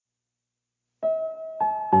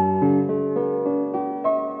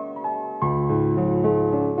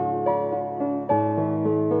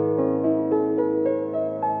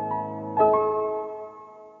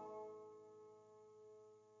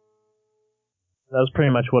That was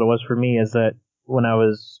pretty much what it was for me, is that when I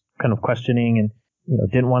was kind of questioning and,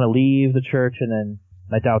 didn't want to leave the church, and then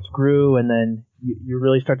my doubts grew, and then you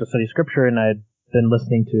really start to study scripture, and I'd been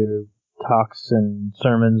listening to talks and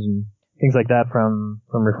sermons and things like that from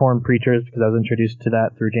Reformed preachers, because I was introduced to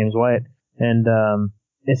that through James White. And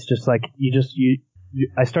it's just like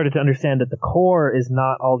I started to understand that the core is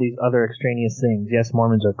not all these other extraneous things. Yes,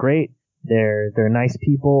 Mormons are great. They're nice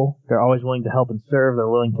people. They're always willing to help and serve. They're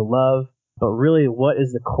willing to love. But really, what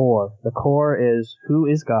is the core? The core is, who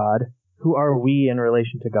is God? Who are we in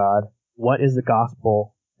relation to God? What is the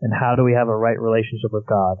gospel? And how do we have a right relationship with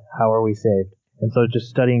God? How are we saved? And so just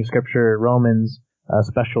studying scripture, Romans,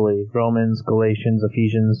 especially Romans, Galatians,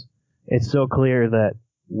 Ephesians, it's so clear that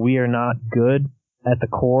we are not good at the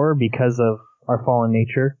core because of our fallen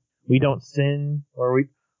nature. We don't sin, or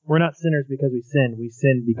we're not sinners because we sin. We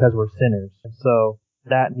sin because we're sinners. And so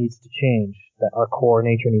that needs to change, that our core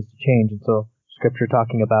nature needs to change. And so scripture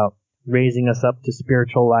talking about raising us up to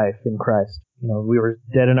spiritual life in Christ. We were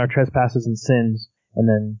dead in our trespasses and sins, and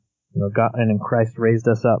then, God, and in Christ raised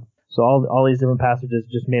us up. So all these different passages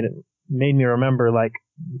just made me remember, like,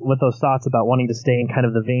 what those thoughts about wanting to stay in kind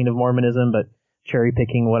of the vein of Mormonism, but cherry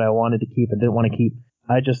picking what I wanted to keep and didn't want to keep.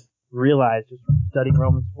 I just realized, just studying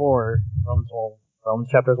Romans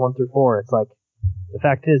chapters 1 through 4, it's like, the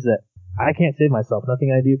fact is that I can't save myself. Nothing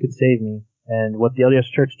I do could save me. And what the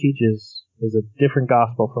LDS Church teaches is a different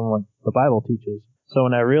gospel from what the Bible teaches. So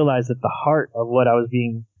when I realized that the heart of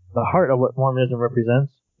what Mormonism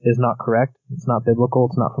represents is not correct, it's not biblical,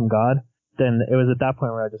 it's not from God, then it was at that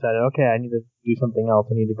point where I decided, okay, I need to do something else.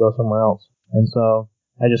 I need to go somewhere else. And so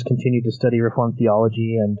I just continued to study Reformed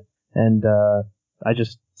theology, and I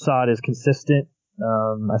just saw it as consistent.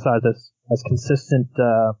 I saw it as consistent,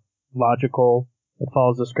 logical. It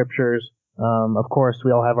follows the scriptures. Of course,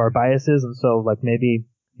 we all have our biases, and so like maybe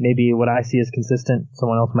what I see as consistent,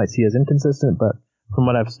 someone else might see as inconsistent. But from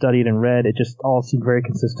what I've studied and read, it just all seemed very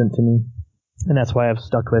consistent to me, and that's why I've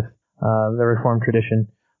stuck with the Reformed tradition.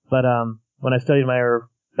 But when I studied my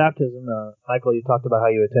baptism, Michael, you talked about how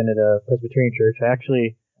you attended a Presbyterian church. I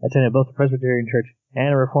actually attended both a Presbyterian church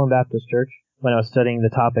and a Reformed Baptist church. When I was studying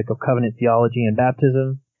the topic of covenant theology and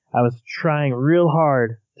baptism, I was trying real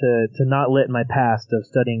hard to not let my past of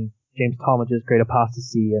studying James Talmage's Great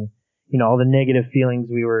Apostasy and, all the negative feelings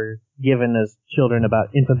we were given as children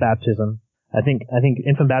about infant baptism. I think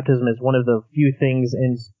infant baptism is one of the few things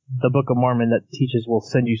in the Book of Mormon that teaches will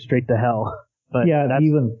send you straight to hell. But yeah, if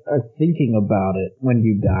you even are thinking about it, when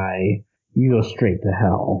you die, you go straight to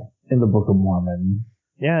hell in the Book of Mormon.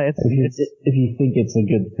 Yeah, if you think it's a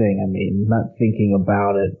good thing, I mean, not thinking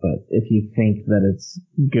about it, but if you think that it's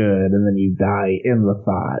good and then you die in the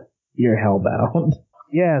thought, you're hellbound.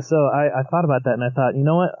 Yeah, so I thought about that, and I thought, you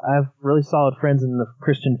know what? I have really solid friends in the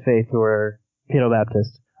Christian faith who are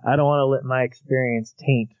Paedo-Baptist. I don't want to let my experience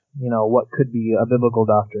taint, what could be a biblical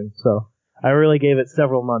doctrine. So I really gave it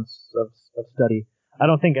several months of study. I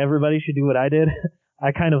don't think everybody should do what I did.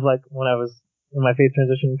 I kind of, like, when I was in my faith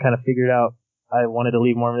transition, kind of figured out I wanted to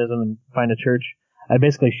leave Mormonism and find a church. I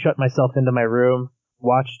basically shut myself into my room,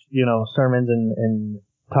 watched, sermons and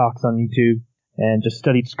talks on YouTube, and just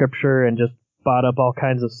studied scripture and just bought up all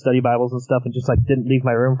kinds of study Bibles and stuff, and just, like, didn't leave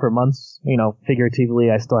my room for months. Figuratively,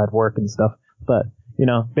 I still had work and stuff. But,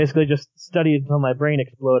 basically just studied until my brain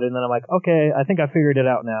exploded, and then I'm like, okay, I think I figured it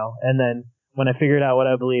out now. And then when I figured out what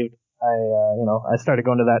I believed, I started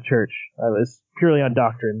going to that church. I was purely on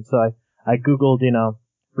doctrine. So I Googled,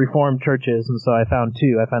 Reformed churches, and so I found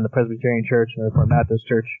two. I found the Presbyterian Church and the Reformed Baptist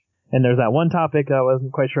Church. And there's that one topic I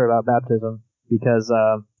wasn't quite sure about baptism, because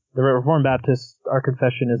the Reformed Baptists, our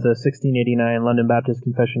confession is the 1689 London Baptist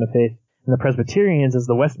Confession of Faith, and the Presbyterians is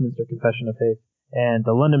the Westminster Confession of Faith. And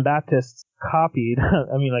the London Baptists copied,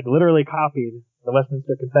 literally copied the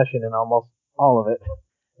Westminster Confession in almost all of it,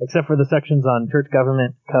 except for the sections on church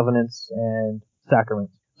government, covenants, and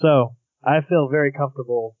sacraments. So I feel very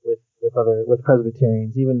comfortable with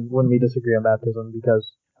Presbyterians, even when we disagree on baptism, because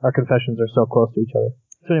our confessions are so close to each other.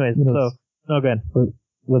 So anyways, go ahead.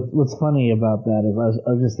 What's funny about that is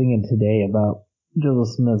I was just thinking today about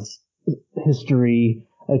Joseph Smith's history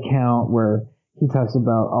account where he talks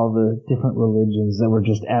about all the different religions that were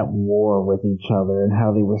just at war with each other and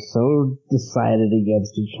how they were so decided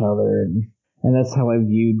against each other. And that's how I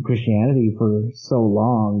viewed Christianity for so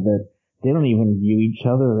long, that they don't even view each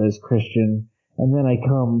other as Christian. And then I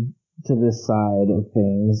come to this side of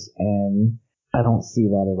things, and I don't see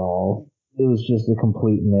that at all. It was just a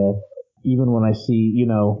complete myth. Even when I see,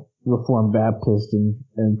 Reformed Baptists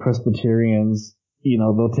and Presbyterians,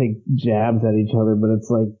 they'll take jabs at each other, but it's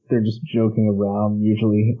like they're just joking around,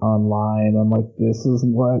 usually online. I'm like, this is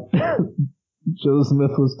what Joseph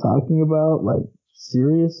Smith was talking about? Like,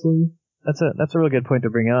 seriously? That's a really good point to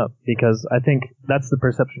bring up, because I think that's the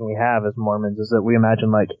perception we have as Mormons, is that we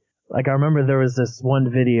imagine like I remember there was this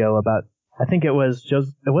one video about, I think it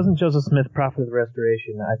wasn't Joseph Smith, Prophet of the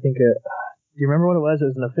Restoration. I think do you remember what it was?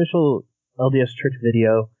 It was an official LDS Church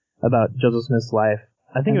video about Joseph Smith's life.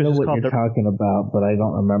 I think it was just called you're talking about, but I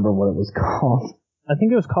don't remember what it was called. I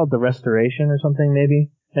think it was called The Restoration or something,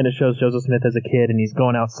 maybe. And it shows Joseph Smith as a kid, and he's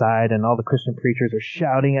going outside, and all the Christian preachers are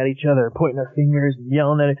shouting at each other, pointing their fingers, and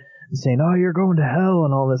yelling at it, and saying, "Oh, you're going to hell,"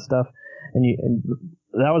 and all this stuff. And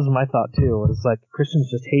that was my thought too. It's like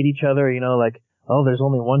Christians just hate each other, like, oh, there's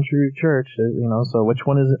only one true church, so which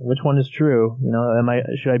one is true?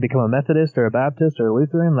 Should I become a Methodist or a Baptist or a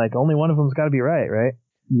Lutheran? Like, only one of them's got to be right, right?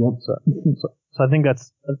 Yep. So I think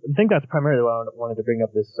that's primarily why I wanted to bring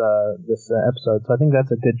up this episode. So I think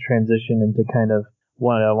that's a good transition into kind of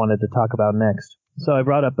what I wanted to talk about next. So I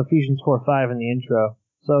brought up Ephesians 4:5 in the intro.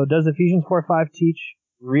 So does Ephesians 4:5 teach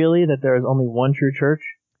really that there is only one true church?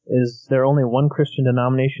 Is there only one Christian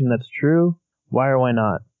denomination that's true? Why or why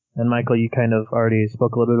not? And Michael, you kind of already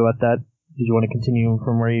spoke a little bit about that. Did you want to continue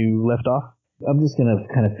from where you left off? I'm just going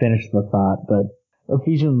to kind of finish the thought, but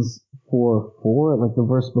Ephesians 4:4, like the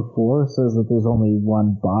verse before, says that there's only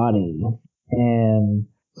one body. And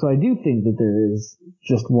so I do think that there is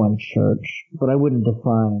just one church, but I wouldn't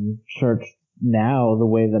define church now the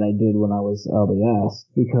way that I did when I was LDS,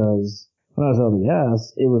 because when I was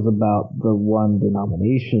LDS, it was about the one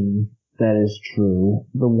denomination that is true,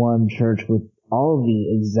 the one church with all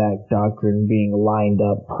the exact doctrine being lined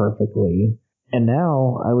up perfectly. And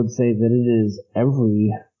now I would say that it is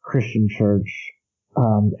every Christian church,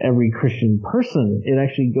 every Christian person. It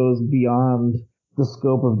actually goes beyond the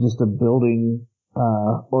scope of just a building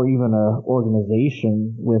or even an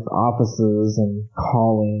organization with offices and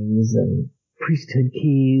callings and priesthood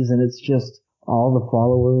keys, and it's just all the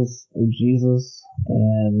followers of Jesus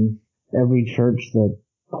and every church that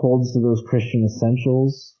holds to those Christian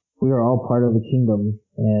essentials. We are all part of the kingdom,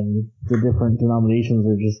 and the different denominations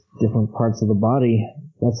are just different parts of the body.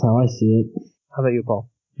 That's how I see it. How about you,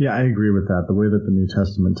 Paul? Yeah, I agree with that. The way that the New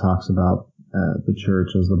Testament talks about the church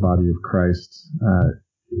as the body of Christ,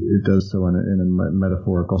 it does so in a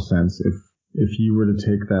metaphorical sense. If you were to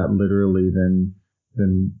take that literally,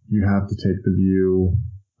 then you have to take the view,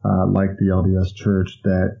 like the LDS Church,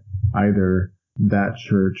 that either that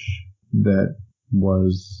church that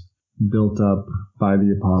was built up by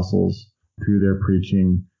the apostles through their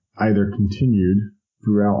preaching either continued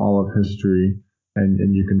throughout all of history,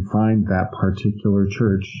 and you can find that particular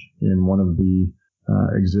church in one of the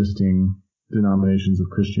existing denominations of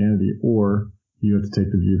Christianity, or you have to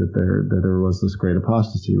take the view that there was this great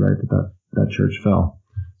apostasy, right? That church fell.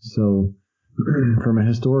 So from a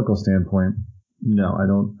historical standpoint, no, I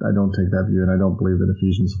don't take that view, and I don't believe that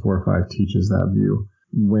Ephesians 4:5 teaches that view.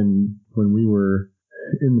 When we were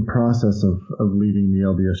in the process of leaving the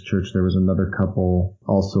LDS Church, there was another couple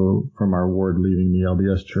also from our ward leaving the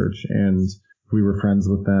LDS Church, and we were friends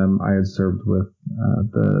with them. I had served with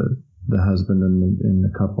the husband and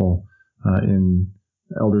the couple in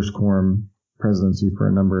Elders Quorum presidency for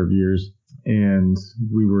a number of years, and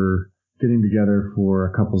we were getting together for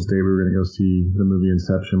a couple's day. We were going to go see the movie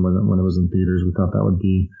Inception when it was in theaters. We thought that would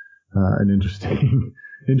be an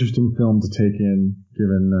interesting film to take in,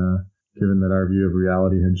 given that our view of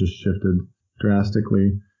reality had just shifted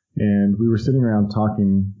drastically. And we were sitting around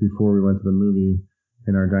talking before we went to the movie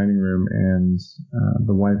in our dining room, and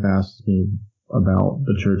the wife asked me about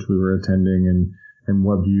the church we were attending and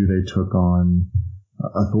what view they took on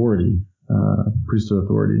authority, priesthood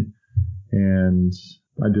authority. And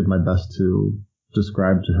I did my best to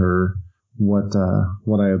describe to her what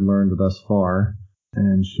I had learned thus far.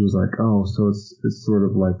 And she was like, "Oh, so it's sort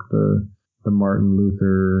of like the Martin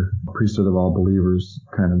Luther priesthood of all believers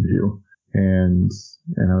kind of view." And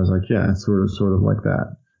I was like, "Yeah, it's sort of like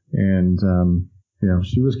that." And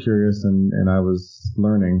she was curious, and I was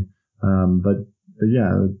learning. But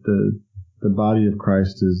yeah, the body of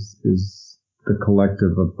Christ is the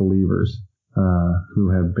collective of believers who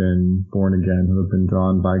have been born again, who have been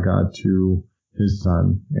drawn by God to His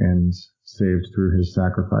Son and saved through His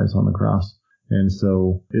sacrifice on the cross. And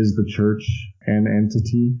so, is the church an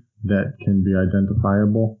entity that can be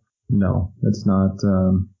identifiable? No, it's not.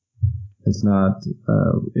 It's not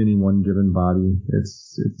any one given body.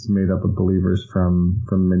 It's made up of believers from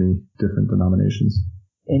many different denominations.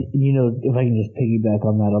 And if I can just piggyback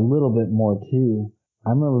on that a little bit more too,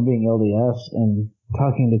 I remember being LDS and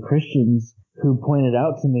talking to Christians who pointed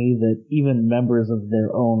out to me that even members of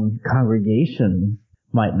their own congregation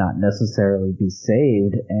might not necessarily be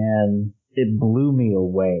saved, and it blew me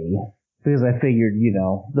away Because I figured,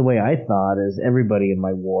 the way I thought is everybody in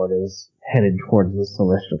my ward is headed towards the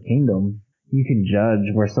celestial kingdom. You can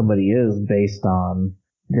judge where somebody is based on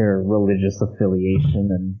their religious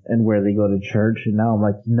affiliation and where they go to church. And now I'm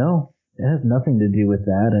like, no, it has nothing to do with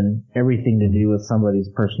that and everything to do with somebody's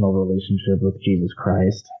personal relationship with Jesus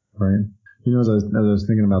Christ. Right. As I was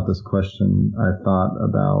thinking about this question, I thought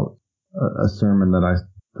about a sermon that I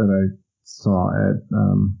saw at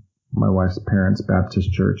my wife's parents'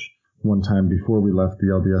 Baptist church one time before we left the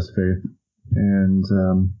LDS faith, and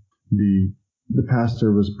the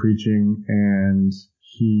pastor was preaching, and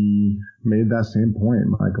he made that same point,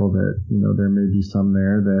 Michael, that there may be some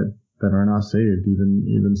there that are not saved,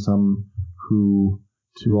 even some who,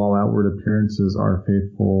 to all outward appearances, are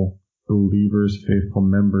faithful believers, faithful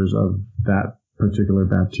members of that particular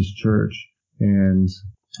Baptist church. And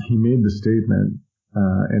he made the statement,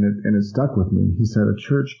 and it stuck with me. He said, "A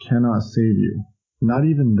church cannot save you, not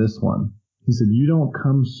even this one." He said, "You don't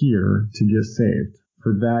come here to get saved.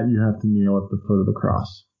 For that, you have to kneel at the foot of the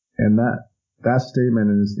cross." And that statement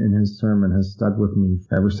in his sermon has stuck with me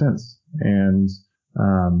ever since. And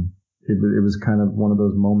it was kind of one of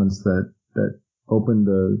those moments that opened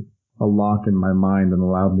a lock in my mind and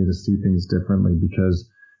allowed me to see things differently, because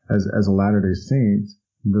as a Latter-day Saint,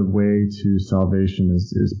 the way to salvation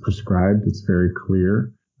is prescribed. It's very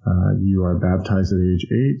clear. You are baptized at age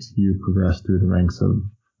 8. You progress through the ranks of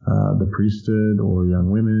the priesthood or young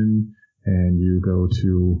women, and you go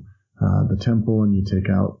to the temple and you take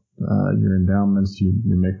out your endowments. You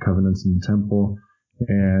make covenants in the temple,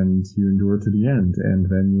 and you endure to the end, and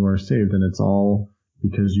then you are saved. And it's all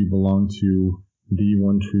because you belong to the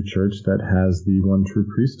one true church that has the one true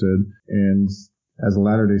priesthood. And as a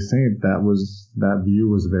Latter-day Saint, that view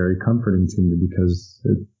was very comforting to me, because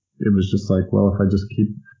it was just like, well, if I just keep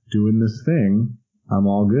doing this thing, I'm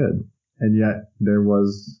all good. And yet there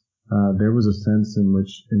was a sense in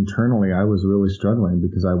which internally I was really struggling,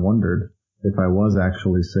 because I wondered if I was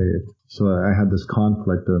actually saved. So I had this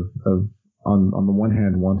conflict of on the one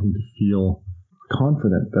hand wanting to feel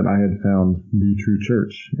confident that I had found the true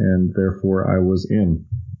church and therefore I was in,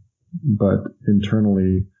 but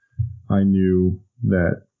internally I knew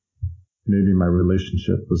that maybe my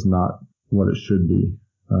relationship was not what it should be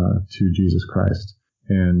to Jesus Christ.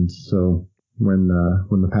 And so when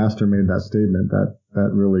the pastor made that statement,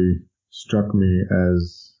 that really struck me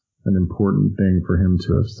as an important thing for him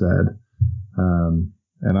to have said.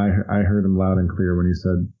 And I heard him loud and clear when he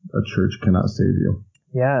said, "A church cannot save you."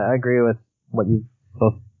 Yeah, I agree with what you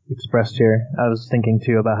both expressed here. I was thinking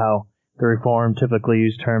too about how the Reformed typically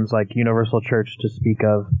use terms like universal church to speak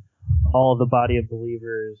of all the body of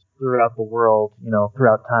believers throughout the world,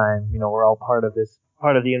 throughout time. We're all part of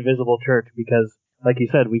the invisible church, because, like you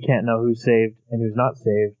said, we can't know who's saved and who's not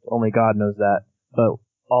saved. Only God knows that. But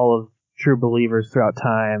all of true believers throughout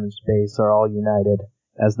time and space are all united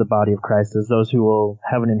as the body of Christ, as those who will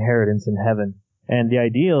have an inheritance in heaven. And the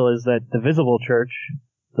ideal is that the visible church,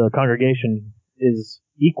 the congregation, is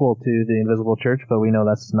equal to the invisible church, but we know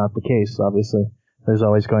that's not the case, obviously. There's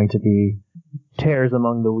always going to be tares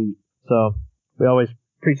among the wheat. So we always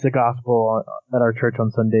preach the gospel at our church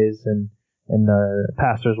on Sundays, and our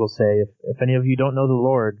pastors will say, if any of you don't know the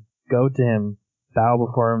Lord, go to him, bow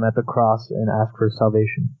before him at the cross, and ask for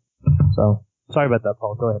salvation. So, sorry about that,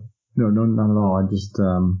 Paul. Go ahead. No, not at all. I just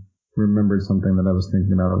remembered something that I was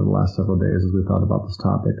thinking about over the last several days as we thought about this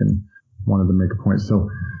topic, and wanted to make a point. So,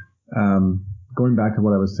 going back to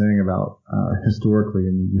what I was saying about historically,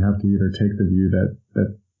 and you have to either take the view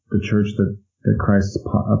that the church that Christ's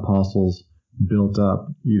apostles built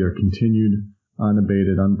up either continued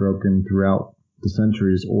unabated, unbroken throughout the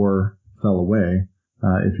centuries, or fell away.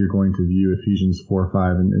 If you're going to view Ephesians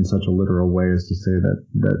 4:5 in such a literal way as to say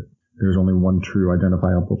that there's only one true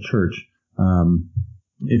identifiable church.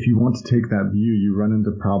 If you want to take that view, you run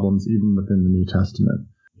into problems even within the New Testament,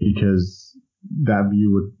 because that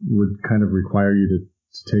view would kind of require you to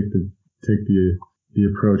take the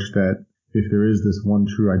approach that if there is this one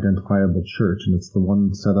true identifiable church, and it's the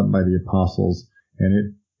one set up by the apostles,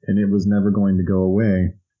 and it was never going to go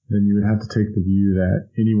away, then you would have to take the view that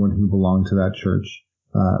anyone who belonged to that church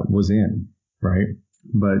was in, right?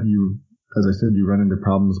 But as I said, you run into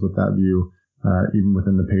problems with that view, even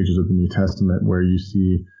within the pages of the New Testament, where you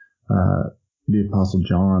see the Apostle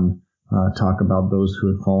John talk about those who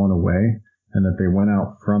had fallen away, and that they went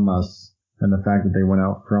out from us, and the fact that they went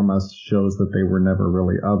out from us shows that they were never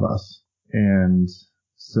really of us. And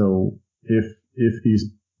so if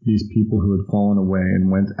these people who had fallen away and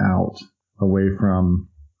went out away from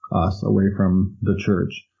us, away from the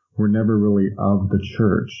church, were never really of the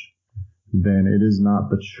church, then it is not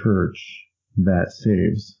the church that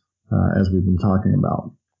saves. as we've been talking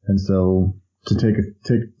about. And so to take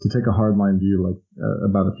a hardline view like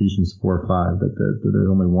about Ephesians 4:5 that there's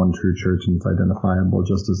only one true church and it's identifiable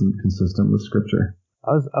just isn't consistent with Scripture.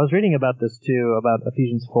 I was reading about this too, about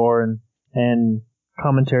Ephesians 4, and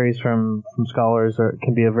commentaries from scholars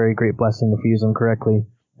can be a very great blessing if we use them correctly.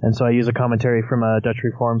 And so I use a commentary from a Dutch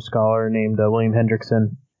Reformed scholar named William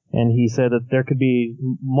Hendrickson, and he said that there could be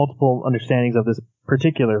multiple understandings of this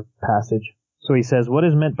particular passage. So he says, what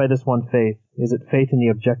is meant by this one faith? Is it faith in the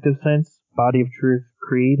objective sense, body of truth,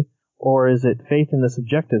 creed, or is it faith in the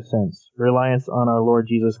subjective sense, reliance on our Lord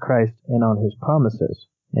Jesus Christ and on his promises?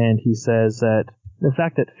 And he says that the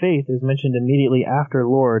fact that faith is mentioned immediately after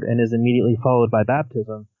Lord and is immediately followed by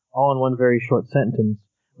baptism, all in one very short sentence,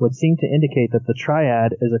 would seem to indicate that the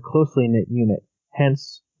triad is a closely knit unit.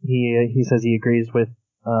 Hence, he says he agrees with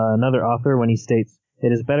another author when he states,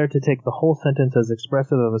 it is better to take the whole sentence as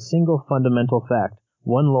expressive of a single fundamental fact,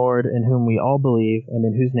 one Lord in whom we all believe and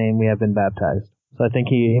in whose name we have been baptized. So I think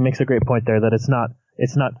he makes a great point there that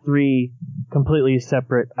it's not three completely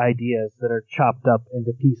separate ideas that are chopped up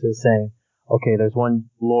into pieces saying, okay, there's one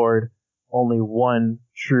Lord, only one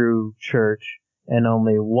true church, and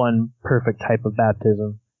only one perfect type of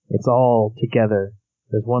baptism. It's all together.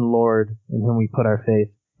 There's one Lord in whom we put our faith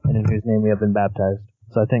and in whose name we have been baptized.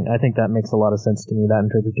 So I think that makes a lot of sense to me, that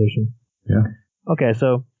interpretation. Yeah. Okay,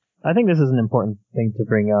 so I think this is an important thing to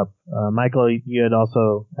bring up. Michael, you had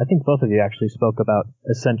also, I think both of you actually spoke about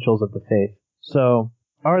essentials of the faith. So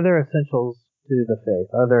are there essentials to the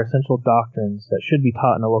faith? Are there essential doctrines that should be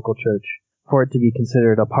taught in a local church for it to be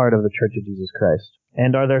considered a part of the Church of Jesus Christ?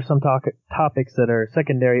 And are there some topics that are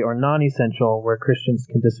secondary or non-essential where Christians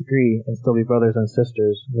can disagree and still be brothers and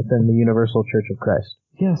sisters within the universal Church of Christ?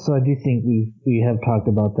 Yeah, so I do think we have talked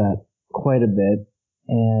about that quite a bit,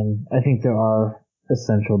 and I think there are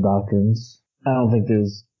essential doctrines. I don't think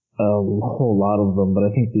there's a whole lot of them, but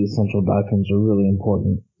I think the essential doctrines are really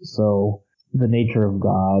important. So the nature of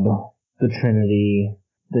God, the Trinity,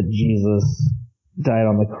 that Jesus died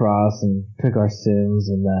on the cross and took our sins,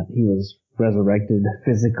 and that he was resurrected,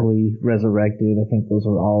 physically resurrected. I think those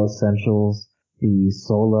are all essentials. The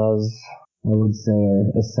solas, I would say,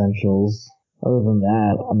 are essentials. Other than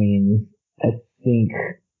that, I mean, I think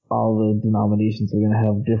all the denominations are going to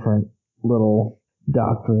have different little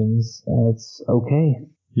doctrines, and it's okay.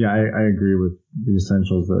 Yeah, I agree with the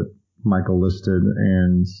essentials that Michael listed,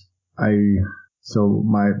 and so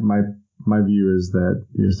my view is that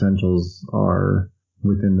the essentials are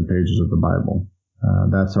within the pages of the Bible.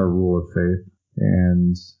 That's our rule of faith,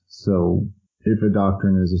 and so if a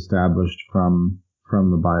doctrine is established from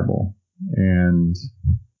the Bible, and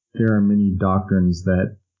there are many doctrines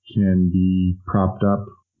that can be propped up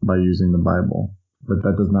by using the Bible, but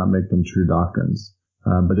that does not make them true doctrines.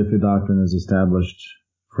 But if a doctrine is established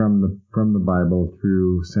from the Bible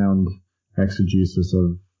through sound exegesis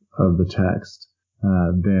of the text,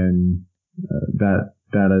 then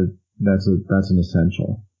that's an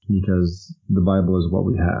essential, because the Bible is what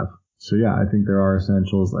we have. So yeah, I think there are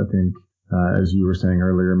essentials. I think, as you were saying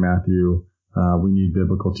earlier, Matthew, we need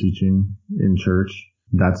biblical teaching in church.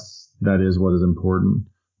 That is what is important.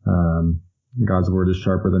 God's word is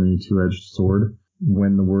sharper than any two-edged sword.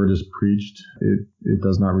 When the word is preached, it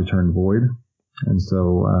does not return void. And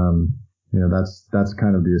so, that's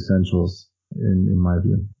kind of the essentials in my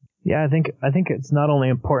view. Yeah, I think it's not only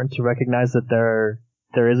important to recognize that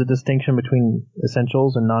there is a distinction between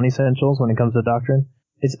essentials and non-essentials when it comes to doctrine.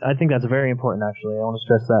 I think that's very important, actually. I want to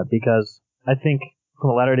stress that, because I think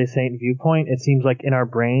from a Latter-day Saint viewpoint, it seems like in our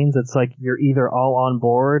brains, it's like you're either all on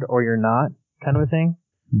board or you're not, kind of a thing,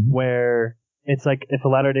 where it's like if a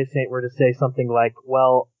Latter-day Saint were to say something like,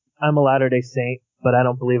 well, I'm a Latter-day Saint, but I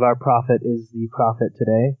don't believe our prophet is the prophet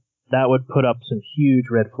today, that would put up some huge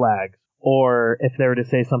red flags. Or if they were to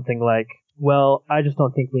say something like, well, I just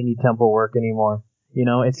don't think we need temple work anymore. You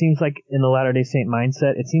know, it seems like in the Latter-day Saint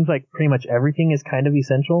mindset, it seems like pretty much everything is kind of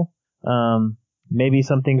essential. Maybe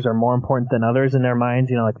some things are more important than others in their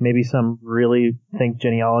minds. You know, like maybe some really think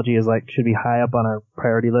genealogy is should be high up on our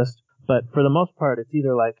priority list. But for the most part, it's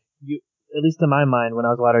either at least in my mind, when I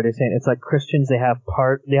was a Latter-day Saint, it's like Christians, they have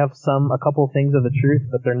a couple things of the truth,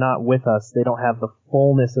 but they're not with us. They don't have the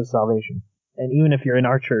fullness of salvation. And even if you're in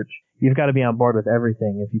our church, you've got to be on board with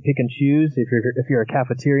everything. If you pick and choose, if you're a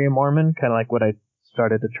cafeteria Mormon, kind of like what I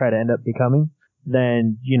started to try to end up becoming,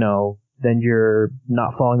 then you're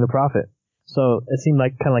not following the prophet. So it seemed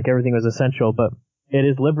like kind of like everything was essential, but it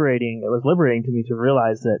is liberating. It was liberating to me to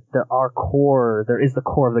realize that there is the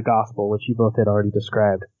core of the gospel, which you both had already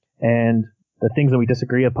described. And the things that we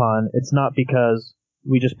disagree upon, it's not because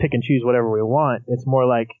we just pick and choose whatever we want. It's more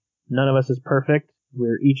like none of us is perfect,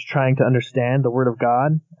 we're each trying to understand the Word of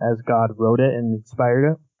God as God wrote it and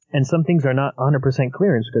inspired it. And some things are not 100%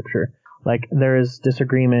 clear in Scripture. Like, there is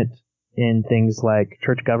disagreement in things like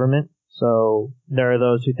church government. So there are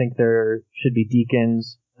those who think there should be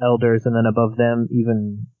deacons, elders, and then above them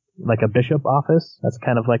even like a bishop office. That's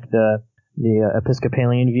kind of like the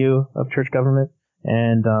Episcopalian view of church government.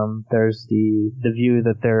 And there's the view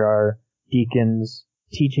that there are deacons,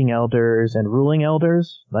 teaching elders, and ruling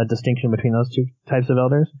elders, a distinction between those two types of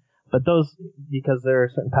elders. But those, because there are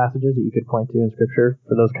certain passages that you could point to in Scripture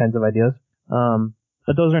for those kinds of ideas,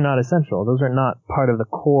 but those are not essential. Those are not part of the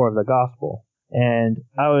core of the gospel. And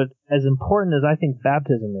as important as I think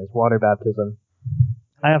baptism is, water baptism,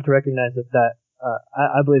 I have to recognize that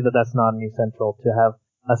I believe that that's not an essential to have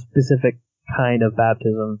a specific kind of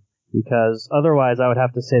baptism, because otherwise I would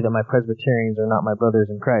have to say that my Presbyterians are not my brothers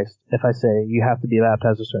in Christ if I say you have to be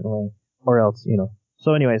baptized a certain way, or else,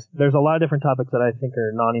 So anyways, there's a lot of different topics that I think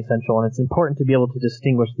are non-essential, and it's important to be able to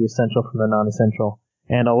distinguish the essential from the non-essential.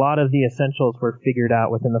 And a lot of the essentials were figured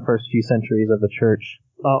out within the first few centuries of the church.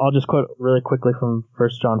 I'll just quote really quickly from 1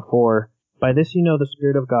 John 4. By this you know the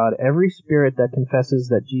Spirit of God. Every spirit that confesses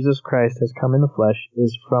that Jesus Christ has come in the flesh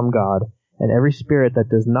is from God, and every spirit that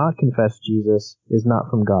does not confess Jesus is not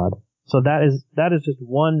from God. So that is just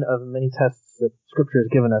one of many tests that Scripture has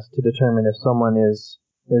given us to determine if someone is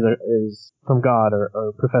from God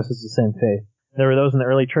or professes the same faith. There were those in the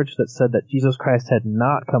early church that said that Jesus Christ had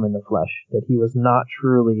not come in the flesh, that he was not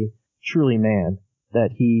truly man,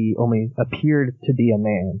 that he only appeared to be a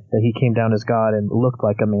man, that he came down as God and looked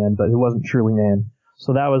like a man, but he wasn't truly man.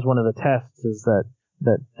 So that was one of the tests, is that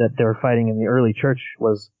they were fighting in the early church,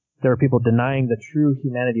 was there were people denying the true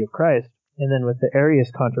humanity of Christ. And then with the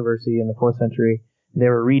Arius controversy in the 4th century, they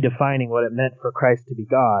were redefining what it meant for Christ to be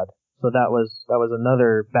God. So that was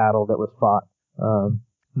another battle that was fought.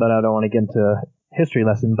 But I don't want to get into a history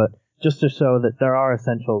lesson, but just to show that there are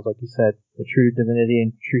essentials, like you said, the true divinity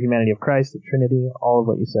and true humanity of Christ, the Trinity, all of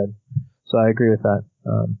what you said. So I agree with that.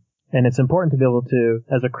 And it's important to be able to,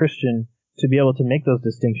 as a Christian, to be able to make those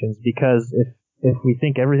distinctions, because if we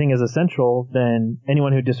think everything is essential, then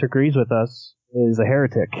anyone who disagrees with us is a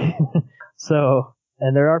heretic. So,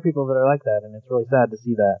 and there are people that are like that, and it's really sad to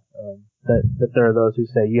see that there are those who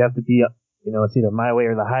say you have to be, it's either my way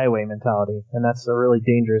or the highway mentality, and that's a really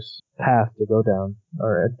dangerous path to go down,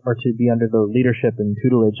 or to be under the leadership and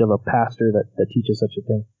tutelage of a pastor that teaches such a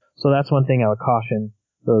thing. So that's one thing I would caution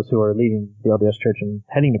those who are leaving the LDS Church and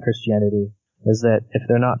heading to Christianity, is that if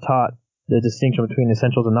they're not taught the distinction between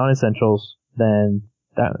essentials and non-essentials, then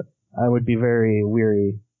that I would be very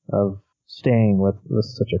weary of staying with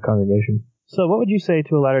such a congregation. So what would you say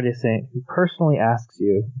to a Latter-day Saint who personally asks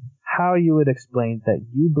you how you would explain that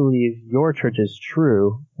you believe your church is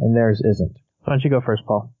true and theirs isn't? Why don't you go first,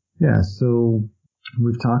 Paul? Yeah, so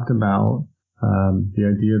we've talked about the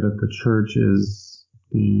idea that the church is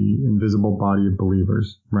the invisible body of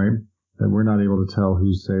believers, right? That we're not able to tell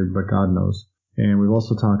who's saved, but God knows. And we've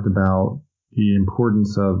also talked about the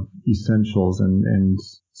importance of essentials and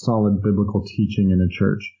solid biblical teaching in a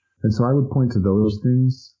church. And so I would point to those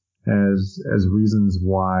things as reasons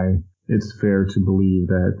why it's fair to believe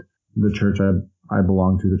that the church I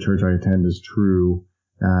belong to, the church I attend, is true,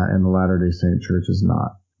 and the Latter-day Saint Church is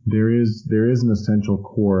not. There is an essential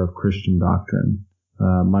core of Christian doctrine.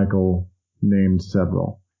 Michael named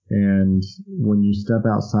several. And when you step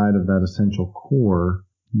outside of that essential core,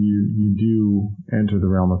 you do enter the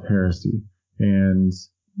realm of heresy. And,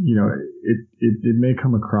 it may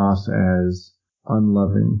come across as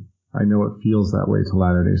unloving. I know it feels that way to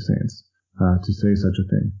Latter-day Saints to say such a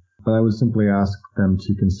thing. But I would simply ask them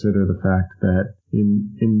to consider the fact that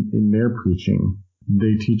in their preaching,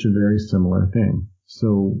 they teach a very similar thing.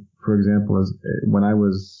 So, for example, when I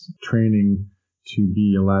was training to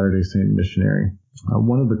be a Latter-day Saint missionary,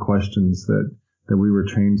 one of the questions that we were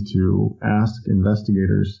trained to ask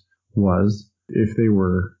investigators was, if they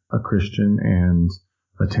were a Christian and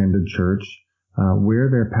attended church, where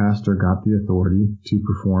their pastor got the authority to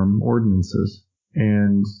perform ordinances.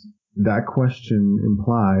 And that question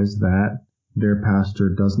implies that their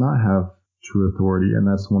pastor does not have true authority, and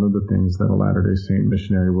that's one of the things that a Latter-day Saint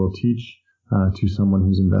missionary will teach to someone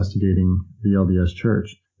who's investigating the LDS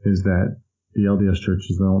Church, is that the LDS Church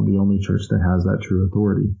is the only church that has that true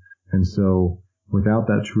authority. And so without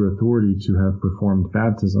that true authority to have performed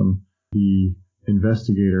baptism, the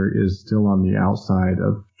investigator is still on the outside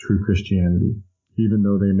of true Christianity, even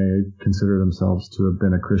though they may consider themselves to have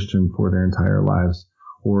been a Christian for their entire lives,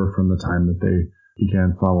 or from the time that they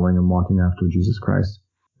began following and walking after Jesus Christ.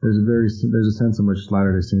 There's a sense in which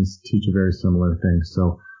Latter-day Saints teach a very similar thing.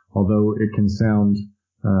 So although it can sound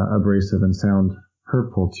abrasive and sound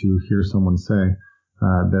hurtful to hear someone say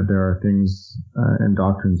that there are things and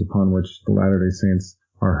doctrines upon which the Latter-day Saints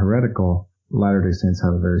are heretical. Latter-day Saints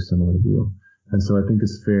have a very similar view. And so I think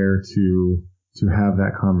it's fair to have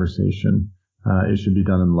that conversation. It should be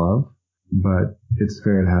done in love, but it's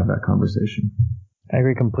fair to have that conversation. I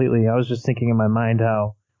agree completely. I was just thinking in my mind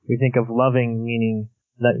how we think of loving meaning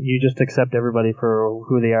that you just accept everybody for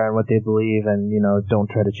who they are and what they believe and, don't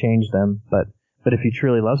try to change them. But if you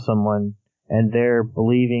truly love someone and they're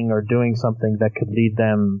believing or doing something that could lead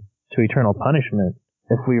them to eternal punishment,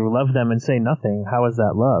 if we love them and say nothing, how is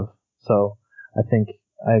that love? So I think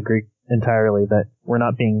I agree entirely that we're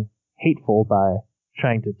not being hateful by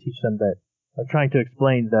trying to teach them that, or trying to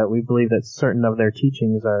explain that we believe that certain of their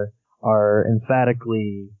teachings are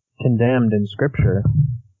emphatically condemned in Scripture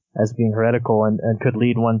as being heretical and could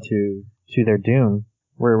lead one to their doom.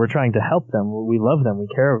 We're trying to help them. We love them. We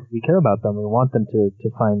care about them. We want them to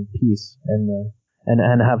find peace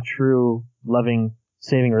and have true, loving,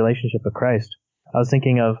 saving relationship with Christ. I was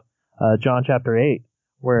thinking of John chapter 8,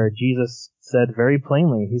 where Jesus said very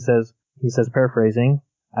plainly, he says, paraphrasing,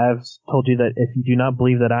 I have told you that if you do not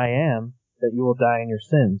believe that I am, that you will die in your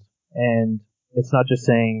sins. And it's not just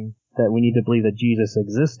saying that we need to believe that Jesus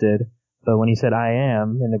existed, but when he said I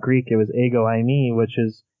am, in the Greek it was ego eimi, which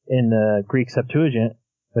is in the Greek Septuagint,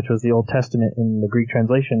 which was the Old Testament. In the Greek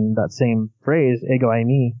translation, that same phrase, ego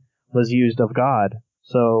eimi, was used of God.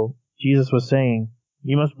 So Jesus was saying,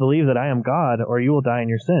 you must believe that I am God or you will die in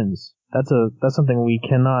your sins. That's something we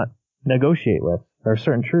cannot negotiate with. There are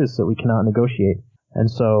certain truths that we cannot negotiate. And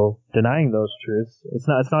so denying those truths, it's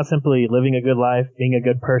not simply living a good life, being a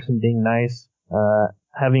good person, being nice,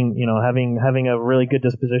 having a really good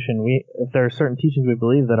disposition. If there are certain teachings we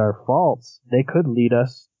believe that are false, they could lead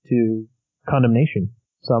us to condemnation.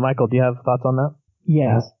 So Michael, do you have thoughts on that?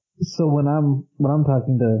 Yes. So when I'm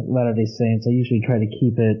talking to Latter-day Saints, I usually try to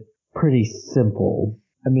keep it pretty simple.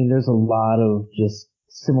 I mean, there's a lot of just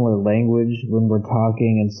similar language when we're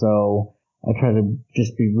talking, and so I try to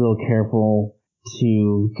just be real careful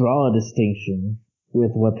to draw a distinction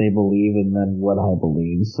with what they believe and then what I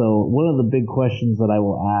believe. So one of the big questions that I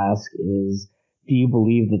will ask is, do you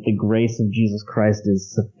believe that the grace of Jesus Christ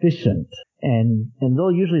is sufficient? And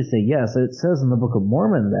they'll usually say yes. It says in the Book of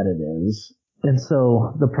Mormon that it is. And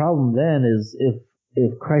so the problem then is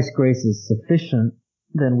if Christ's grace is sufficient,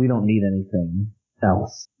 then we don't need anything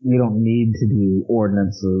else. We don't need to do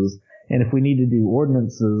ordinances. And if we need to do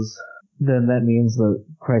ordinances, then that means that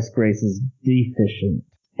Christ's grace is deficient.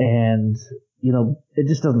 And, it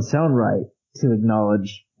just doesn't sound right to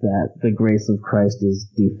acknowledge that the grace of Christ is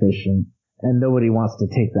deficient. And nobody wants to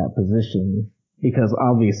take that position because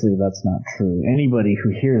obviously that's not true. Anybody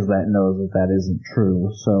who hears that knows that that isn't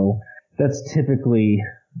true. So that's typically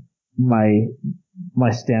my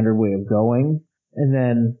standard way of going. And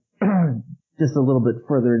then just a little bit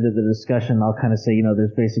further into the discussion, I'll kind of say,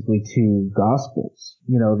 there's basically two gospels.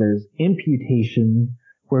 There's imputation,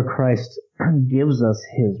 where Christ gives us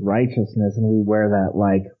his righteousness, and we wear that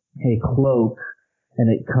like a cloak, and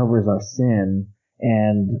it covers our sin,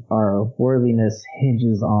 and our worthiness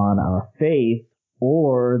hinges on our faith.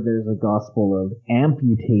 Or there's a gospel of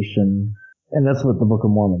amputation, and that's what the Book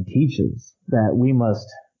of Mormon teaches, that we must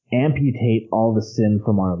amputate all the sin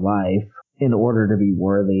from our life in order to be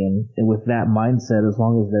worthy. And with that mindset, as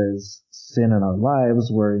long as there's sin in our lives,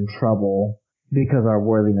 we're in trouble because our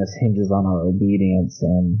worthiness hinges on our obedience,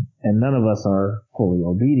 and none of us are fully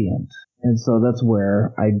obedient. And so that's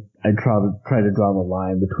where I try to draw the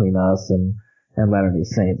line between us and Latter-day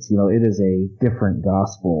Saints. It is a different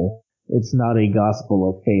gospel. It's not a gospel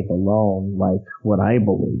of faith alone like what I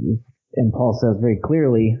believe. And Paul says very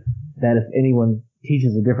clearly that if anyone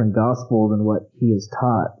teaches a different gospel than what he is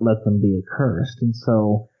taught, let them be accursed. And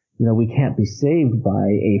so, we can't be saved by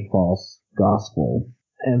a false gospel.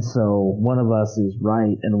 And so one of us is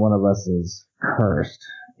right and one of us is cursed.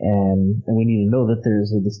 And we need to know that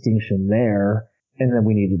there's a distinction there, and then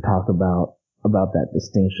we need to talk about that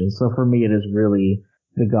distinction. So for me, it is really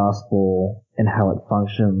the gospel and how it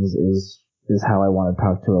functions is how I want to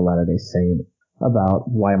talk to a Latter-day Saint about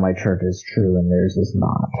why my church is true and theirs is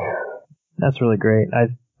not. That's really great.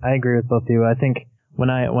 I agree with both of you. I think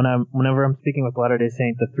whenever I'm speaking with Latter-day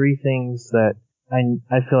Saint, the three things that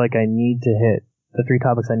I feel like I need to hit, the three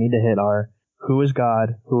topics I need to hit are: who is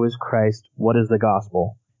God, who is Christ, what is the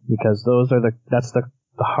gospel? Because that's the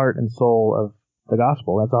heart and soul of the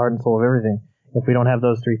gospel. That's the heart and soul of everything. If we don't have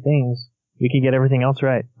those three things, we can get everything else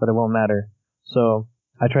right, but it won't matter. So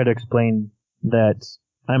I try to explain that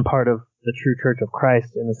I'm part of the true church of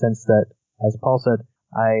Christ in the sense that, as Paul said,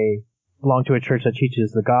 I belong to a church that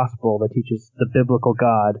teaches the gospel, that teaches the biblical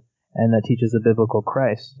God, and that teaches the biblical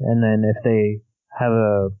Christ. And then if they have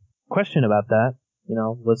a question about that,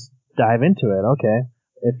 let's dive into it. Okay,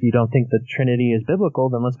 if you don't think the Trinity is biblical,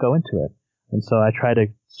 then let's go into it. And so I try to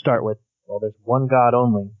start with, well, there's one God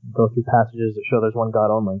only. Go through passages that show there's one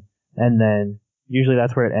God only. And then usually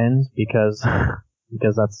that's where it ends because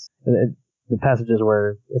that's the passages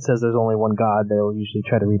where it says there's only one God, they'll usually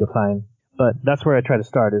try to redefine. But that's where I try to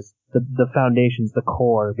start, is the foundations, the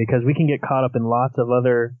core, because we can get caught up in lots of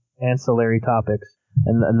other ancillary topics,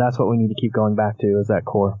 and that's what we need to keep going back to, is that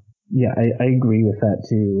core. Yeah, I agree with that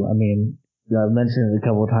too. I mean, I've mentioned it a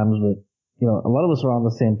couple of times, but a lot of us are on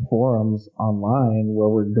the same forums online where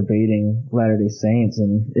we're debating Latter-day Saints,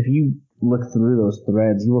 and if you look through those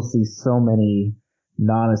threads, you will see so many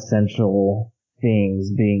non-essential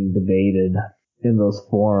things being debated in those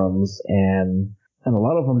forums, and a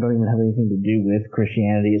lot of them don't even have anything to do with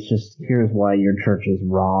Christianity. It's just, here's why your church is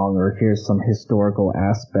wrong, or here's some historical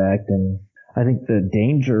aspect. And I think the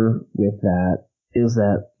danger with that is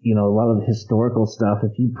that, a lot of the historical stuff,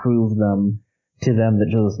 if you prove to them that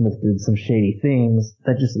Joseph Smith did some shady things,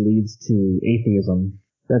 that just leads to atheism.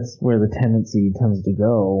 That's where the tendency tends to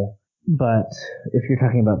go. But if you're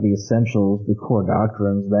talking about the essentials, the core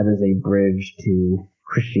doctrines, that is a bridge to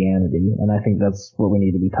Christianity. And I think that's what we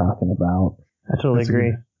need to be talking about. I totally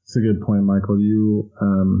agree. It's a good point, Michael.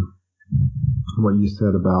 What you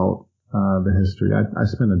said about the history. I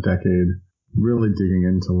spent a decade really digging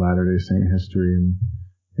into Latter-day Saint history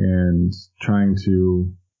and trying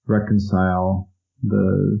to reconcile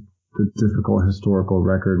the difficult historical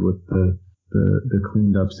record with the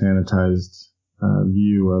cleaned up, sanitized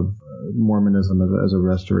view of Mormonism as a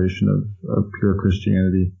restoration of pure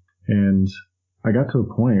Christianity. And I got to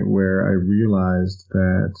a point where I realized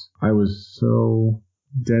that I was so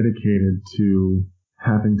dedicated to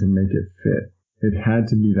having to make it fit. It had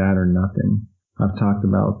to be that or nothing. I've talked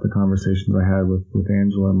about the conversations I had with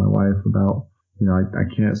Angela and my wife about, I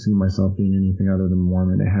can't see myself being anything other than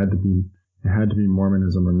Mormon. It had to be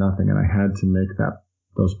Mormonism or nothing, and I had to make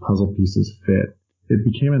those puzzle pieces fit. It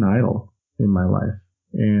became an idol in my life.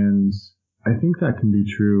 And I think that can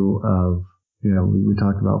be true of, we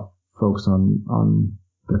talked about folks on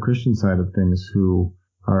the Christian side of things who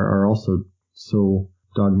are also so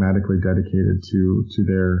dogmatically dedicated to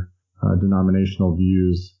their denominational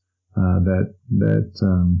views that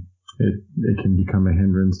it can become a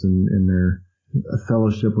hindrance in their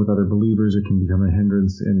fellowship with other believers. It can become a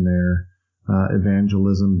hindrance in their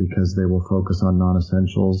evangelism because they will focus on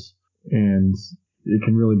non-essentials, and it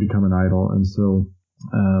can really become an idol. And so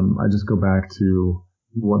I just go back to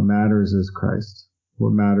what matters is Christ.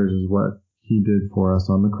 What matters is what he did for us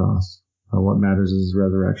on the cross. What matters is his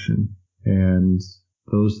resurrection. And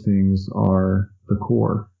those things are the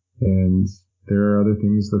core. And there are other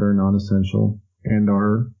things that are non-essential and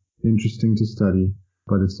are interesting to study,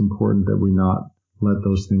 but it's important that we not let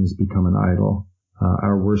those things become an idol.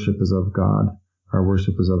 Our worship is of God. Our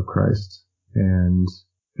worship is of Christ. And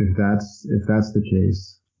if that's the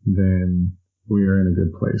case, then we are in a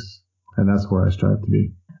good place. And that's where I strive to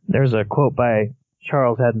be. There's a quote by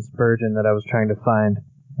Charles Haddon Spurgeon that I was trying to find.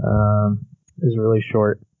 Is really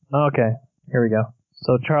short. Okay, here we go.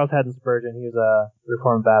 So Charles Haddon Spurgeon, he was a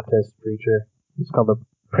Reformed Baptist preacher. He's called the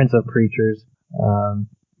Prince of Preachers.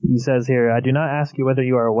 He says here, "I do not ask you whether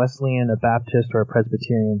you are a Wesleyan, a Baptist, or a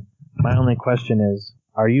Presbyterian. My only question is,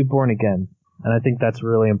 are you born again?" And I think that's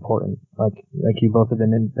really important. Like you both have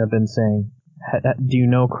been saying, do you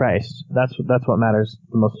know Christ? That's what matters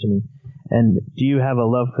the most to me. And do you have a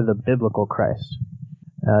love for the biblical Christ?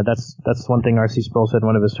 That's one thing R.C. Sproul said in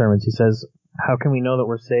one of his sermons. He says, how can we know that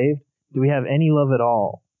we're saved? Do we have any love at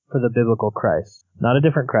all for the biblical Christ? Not a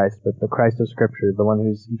different Christ, but the Christ of Scripture, the one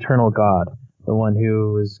who's eternal God, the one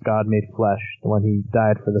who is God made flesh, the one who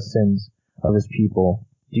died for the sins of his people.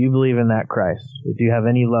 Do you believe in that Christ? Do you have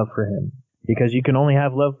any love for him? Because you can only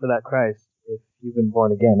have love for that Christ if you've been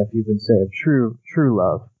born again, if you've been saved. True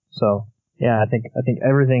love. So, yeah, I think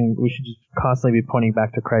everything, we should just constantly be pointing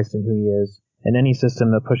back to Christ and who he is. And any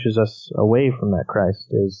system that pushes us away from that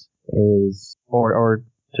Christ or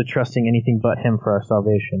to trusting anything but him for our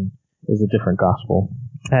salvation is a different gospel.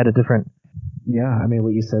 Yeah, I mean,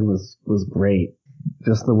 what you said was great.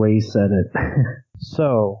 Just the way you said it.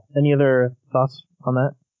 So, any other thoughts on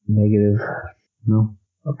that? Negative. No.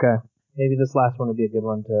 Okay. Maybe this last one would be a good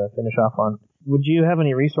one to finish off on. Would you have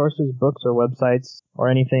any resources, books, or websites, or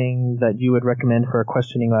anything that you would recommend for a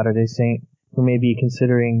questioning Latter-day Saint who may be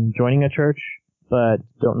considering joining a church but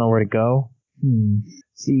don't know where to go?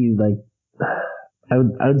 See, I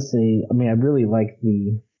would say, I mean, I really like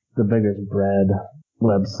the Beggar's Bread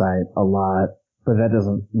website a lot, but that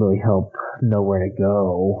doesn't really help know where to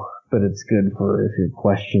go. but it's good for if you're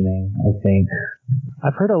questioning, I think.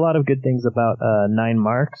 I've heard a lot of good things about 9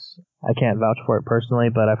 Marks. I can't vouch for it personally,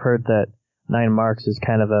 but I've heard that 9 Marks is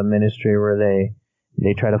kind of a ministry where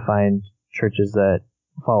they try to find churches that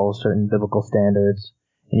follow certain biblical standards.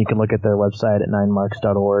 And you can look at their website at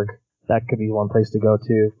 9marks.org. That could be one place to go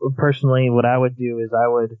to. Personally, what I would do is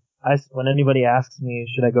when anybody asks me,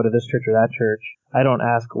 should I go to this church or that church, I don't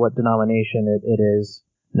ask what denomination it is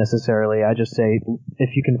necessarily. I just say,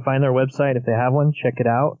 if you can find their website, if they have one, check it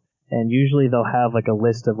out. And usually they'll have like a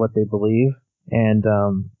list of what they believe. And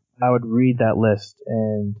I would read that list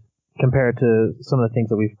and compare it to some of the things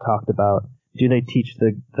that we've talked about. Do they teach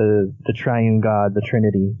the triune God, the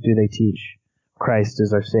Trinity? Do they teach Christ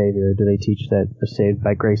is our Savior? Do they teach that we're saved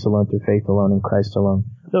by grace alone, through faith alone, in Christ alone?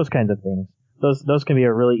 Those kinds of things. Those can be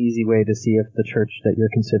a really easy way to see if the church that you're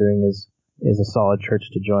considering is a solid church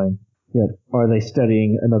to join. Yeah. Are they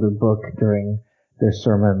studying another book during their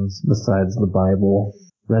sermons besides the Bible?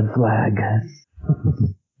 Red flag.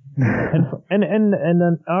 and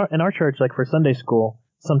then in our church, like for Sunday school,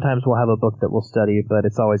 sometimes we'll have a book that we'll study, but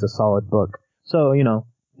it's always a solid book. So,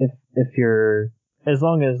 if you're, as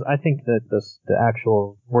long as, I think that the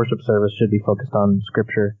actual worship service should be focused on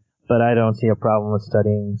Scripture, but I don't see a problem with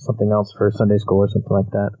studying something else for Sunday school or something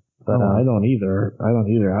like that. But I don't either.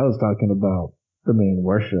 I was talking about the main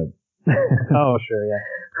worship. Oh, sure, yeah.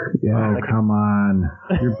 Yeah, come on.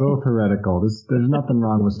 You're both heretical. There's nothing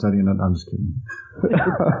wrong with studying it. I'm just kidding.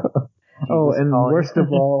 And worst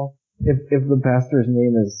of all, if the pastor's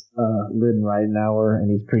name is Lynn Ridenauer and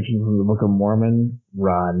he's preaching from the Book of Mormon,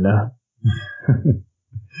 run.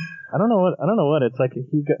 I don't know what it's like.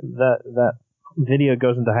 That video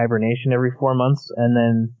goes into hibernation every 4 months, and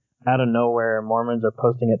then out of nowhere, Mormons are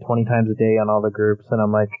posting it 20 times a day on all the groups, and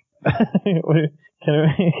I'm like,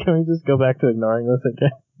 can we just go back to ignoring this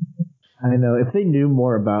again? I know. If they knew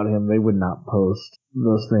more about him, they would not post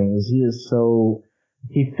those things.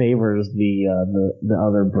 He favors the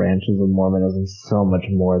other branches of Mormonism so much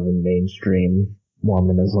more than mainstream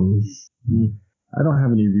Mormonism. I don't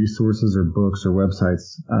have any resources or books or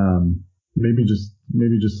websites. Maybe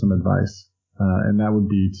just some advice, and that would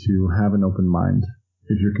be to have an open mind.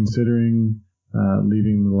 If you're considering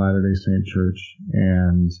leaving the Latter-day Saint Church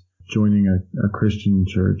and joining a Christian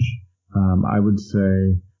church, I would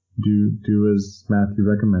say do as Matthew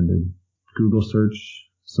recommended. Google search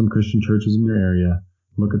some Christian churches in your area.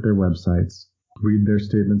 Look at their websites. Read their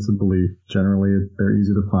statements of belief. Generally, they're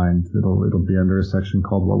easy to find. It'll be under a section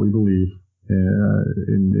called "What We Believe"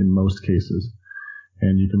 in most cases,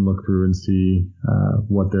 and you can look through and see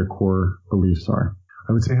what their core beliefs are.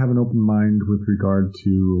 I would say have an open mind with regard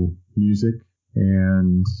to music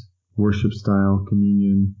and worship style,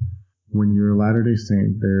 communion. When you're a Latter-day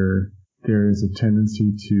Saint, there is a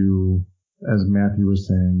tendency to, as Matthew was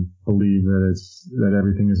saying, believe that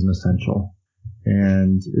everything is an essential.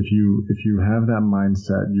 And if you have that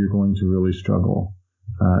mindset, you're going to really struggle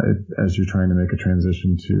as you're trying to make a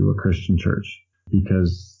transition to a Christian church,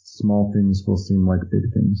 because small things will seem like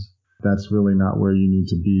big things. That's really not where you need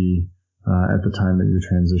to be at the time that you're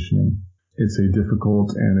transitioning. It's a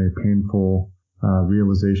difficult and a painful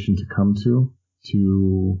realization to come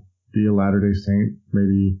to be a Latter-day Saint,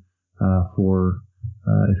 maybe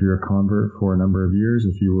if you're a convert for a number of years,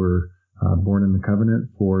 if you were born in the covenant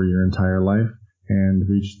for your entire life, and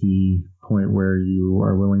reach the point where you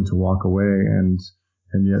are willing to walk away and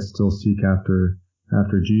yet still seek after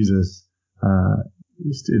Jesus.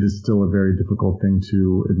 It is still a very difficult thing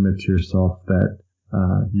to admit to yourself that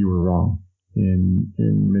you were wrong in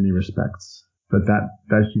many respects. But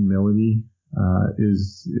that humility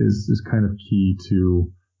is kind of key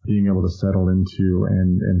to being able to settle into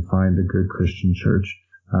and find a good Christian church,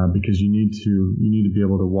 because you need to be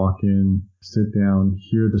able to walk in, sit down,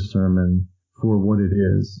 hear the sermon for what it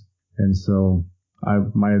is. And so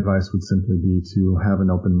my advice would simply be to have an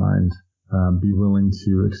open mind, be willing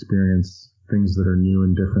to experience things that are new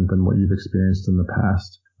and different than what you've experienced in the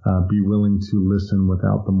past, be willing to listen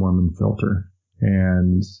without the Mormon filter,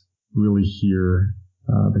 and really hear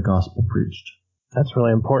the gospel preached. That's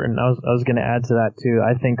really important. I was going to add to that too.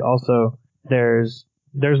 I think also there's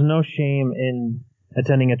no shame in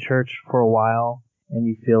attending a church for a while and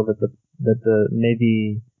you feel that the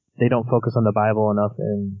maybe they don't focus on the Bible enough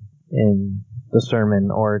in the sermon,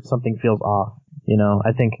 or something feels off.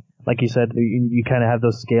 I think, like you said, you kind of have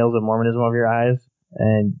those scales of Mormonism over your eyes,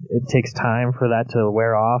 and it takes time for that to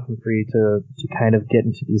wear off and for you to kind of get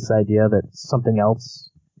into this idea that something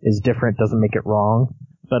else is different doesn't make it wrong.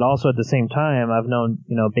 But also at the same time, I've known,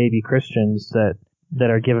 baby Christians that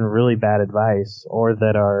are given really bad advice, or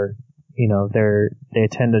that are, they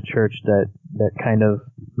attend a church that kind of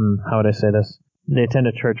how would I say this? They attend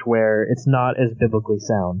a church where it's not as biblically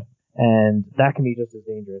sound, and that can be just as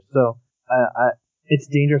dangerous. So it's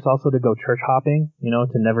dangerous also to go church hopping, to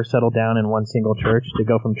never settle down in one single church, to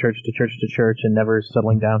go from church to church to church and never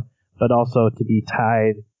settling down, but also to be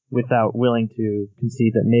tied without willing to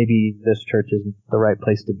concede that maybe this church isn't the right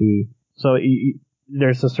place to be. So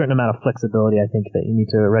there's a certain amount of flexibility, I think, that you need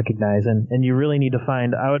to recognize, and you really need to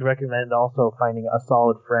find. I would recommend also finding a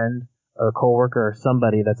solid friend or a coworker or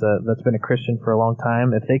somebody that's been a Christian for a long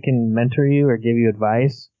time. If they can mentor you or give you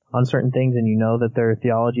advice on certain things, and you know that their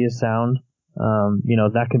theology is sound,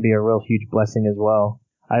 that can be a real huge blessing as well.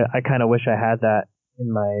 I kind of wish I had that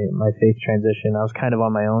in my faith transition. I was kind of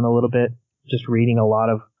on my own a little bit, just reading a lot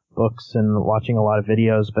of books and watching a lot of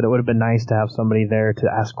videos, but it would have been nice to have somebody there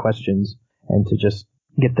to ask questions and to just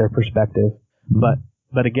get their perspective. But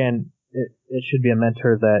again, it should be a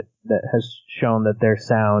mentor that has shown that they're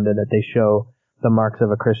sound and that they show the marks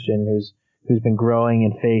of a Christian who's been growing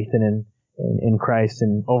in faith and in Christ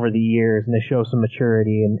and over the years, and they show some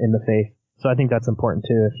maturity in the faith. So I think that's important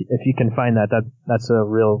too. If you can find that's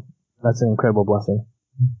an incredible blessing.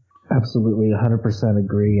 Absolutely, 100%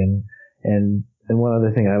 agree. And one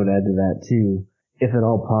other thing I would add to that too, if at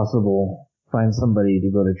all possible, find somebody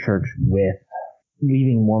to go to church with.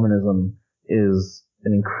 Leaving Mormonism is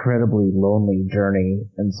an incredibly lonely journey,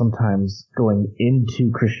 and sometimes going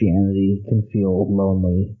into Christianity can feel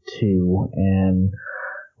lonely too. And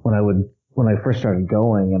when I first started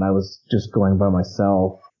going and I was just going by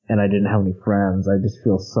myself and I didn't have any friends, I just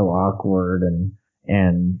feel so awkward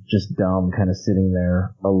and just dumb kind of sitting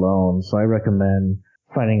there alone. So I recommend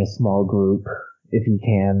finding a small group if you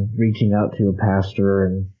can, reaching out to a pastor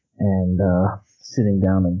and sitting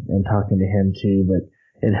down and talking to him too. But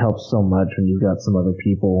it helps so much when you've got some other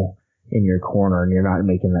people in your corner and you're not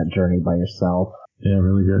making that journey by yourself. Yeah,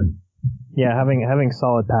 really good. Yeah, having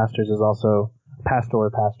solid pastors is also, pastor or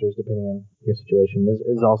pastors, depending on your situation,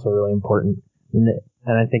 is also really important. And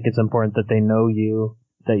I think it's important that they know you,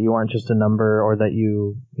 that you aren't just a number, or that that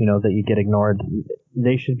you get ignored.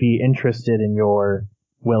 They should be interested in your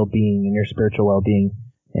well-being and your spiritual well-being,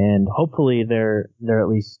 and hopefully they're at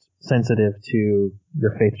least sensitive to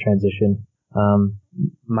your faith transition.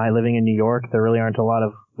 My living in New York, there really aren't a lot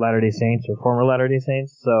of Latter-day Saints or former Latter-day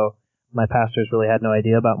Saints, so my pastors really had no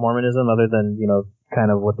idea about Mormonism other than,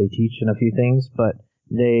 kind of what they teach and a few things, but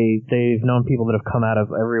they've known people that have come out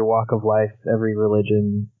of every walk of life, every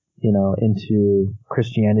religion, into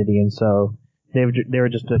Christianity, and so they were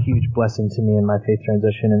just a huge blessing to me in my faith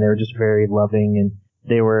transition, and they were just very loving, and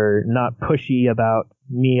they were not pushy about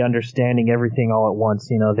me understanding everything all at once.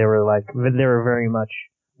 They were very much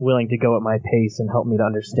willing to go at my pace and help me to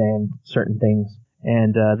understand certain things.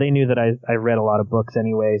 And they knew that I read a lot of books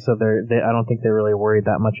anyway, so I don't think they really worried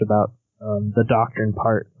that much about the doctrine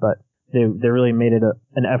part, but they really made it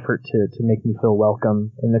an effort to make me feel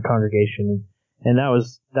welcome in the congregation. And that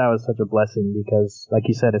was such a blessing because, like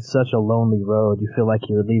you said, it's such a lonely road. You feel like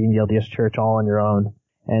you're leaving the LDS Church all on your own.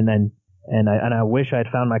 And I wish I had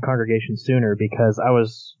found my congregation sooner because I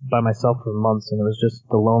was by myself for months and it was just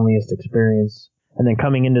the loneliest experience. And then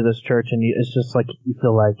coming into this church and it's just like you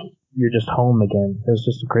feel like you're just home again. It was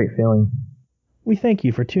just a great feeling. We thank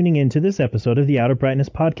you for tuning in to this episode of the Outer Brightness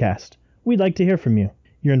Podcast. We'd like to hear from you.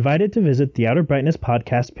 You're invited to visit the Outer Brightness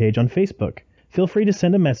Podcast page on Facebook. Feel free to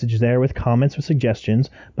send a message there with comments or suggestions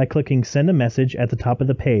by clicking Send a Message at the top of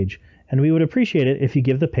the page, and we would appreciate it if you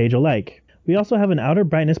give the page a like. We also have an Outer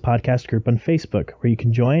Brightness Podcast group on Facebook where you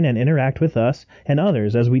can join and interact with us and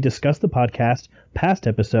others as we discuss the podcast, past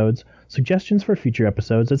episodes, suggestions for future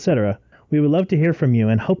episodes, etc. We would love to hear from you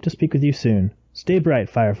and hope to speak with you soon. Stay bright,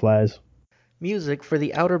 Fireflies. Music for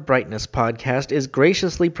the Outer Brightness Podcast is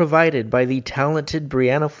graciously provided by the talented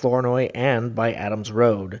Brianna Flournoy and by Adams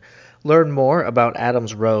Road. Learn more about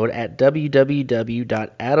Adams Road at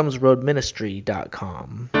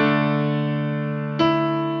www.adamsroadministry.com.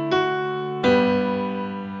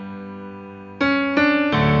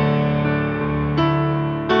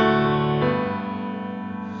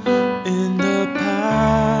 In the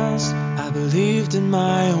past, I believed in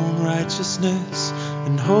my own righteousness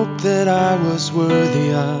and hoped that I was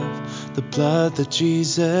worthy of the blood that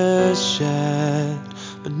Jesus shed.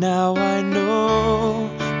 But now I know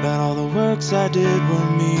that all the works I did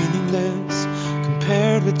were meaningless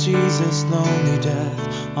compared with Jesus' lonely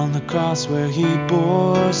death on the cross where he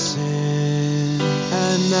bore sin.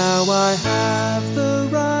 And now I have the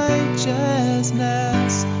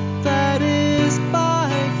righteousness that is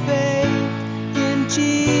by faith in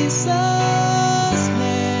Jesus' name.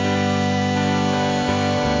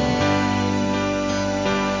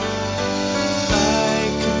 I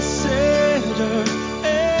consider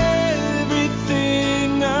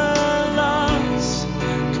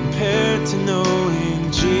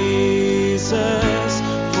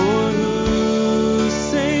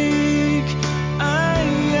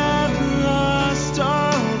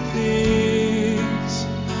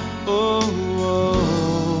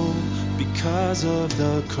because of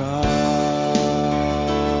the cross.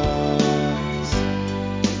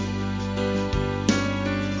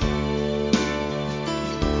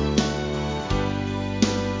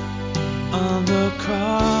 On the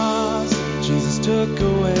cross, Jesus took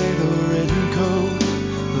away the written code,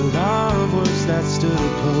 the law of works that stood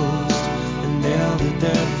opposed, and nailed it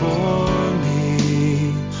there for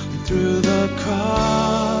me. And through the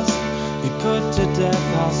cross, he put to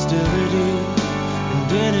death hostility,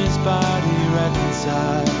 and in his body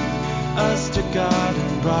reconciled us to God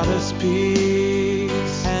and brought us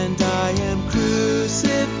peace. And I am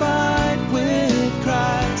crucified with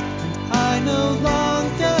Christ, and I no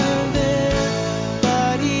longer live,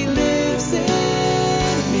 but he lives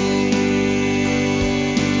in me.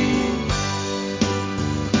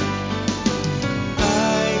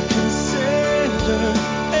 I consider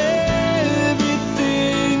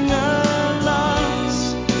everything a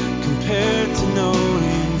loss compared to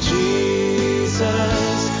knowing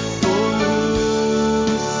Jesus, for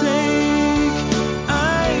whose sake I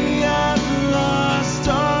have lost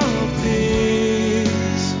all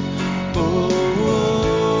peace. Oh,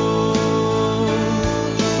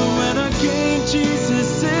 but when I gained Jesus,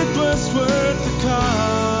 it was worth the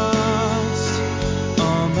cost.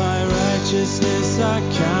 All my righteousness I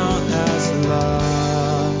count as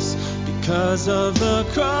loss because of the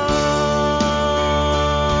cross.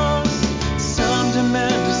 Some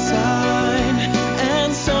demand a sign,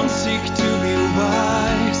 and some seek to be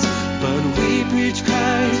wise, but we preach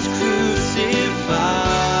Christ crucified.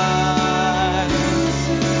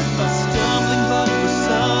 A stumbling block for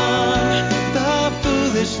some, the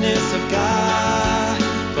foolishness of God,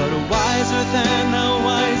 but wiser than the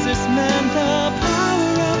wisest man, the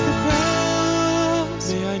power of the cross.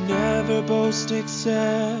 May I never boast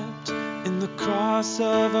except in the cross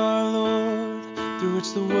of our Lord, through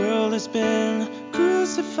which the world has been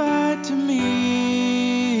crucified to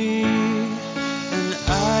me, and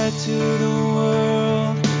I to the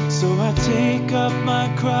world. So I take up my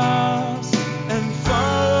cross